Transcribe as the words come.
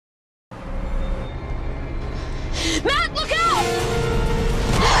Matt, look out!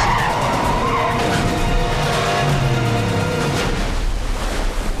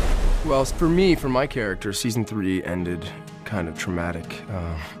 Well, for me, for my character, season 3 ended kind of traumatic.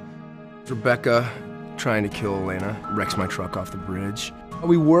 Rebecca, trying to kill Elena, wrecks my truck off the bridge.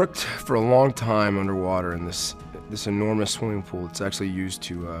 We worked for a long time underwater in this enormous swimming pool. It's actually used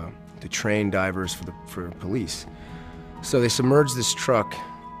to train divers for police. So they submerged this truck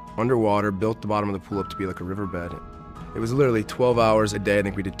underwater, built the bottom of the pool up to be like a riverbed. It was literally 12 hours a day. I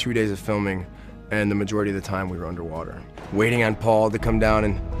think we did 2 days of filming, and the majority of the time we were underwater, waiting on Paul to come down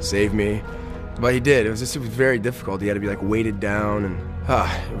and save me. But he did. It was very difficult. He had to be like weighted down, and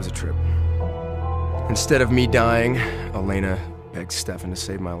it was a trip. Instead of me dying, Elena begs Stefan to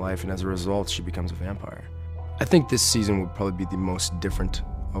save my life, and as a result, she becomes a vampire. I think this season will probably be the most different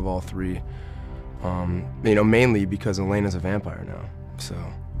of all 3. Mainly because Elena's a vampire now. So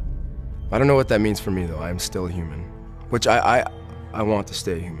I don't know what that means for me, though. I'm still a human, which I want to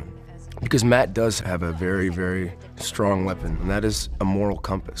stay human. Because Matt does have a very, very strong weapon, and that is a moral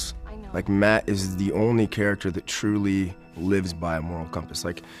compass. Like, Matt is the only character that truly lives by a moral compass.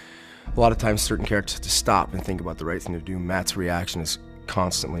 Like, a lot of times certain characters have to stop and think about the right thing to do. Matt's reaction is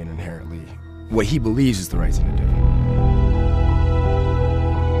constantly and inherently what he believes is the right thing to do.